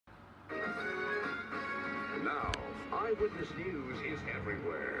Now, Eyewitness News is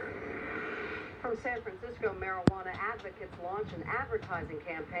everywhere. From San Francisco, marijuana advocates launch an advertising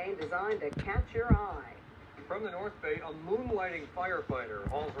campaign designed to catch your eye. From the North Bay, a moonlighting firefighter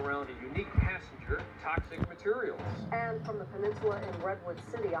hauls around a unique passenger, toxic materials. And from the peninsula in Redwood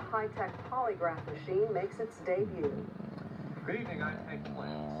City, a high-tech polygraph machine makes its debut. Good evening, I'm Hank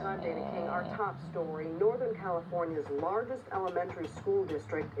Plants. And I'm Dana King. Our top story, Northern California's largest elementary school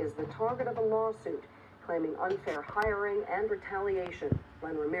district is the target of a lawsuit claiming unfair hiring and retaliation.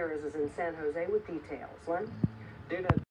 Len Ramirez is in San Jose with details. Len? Dana,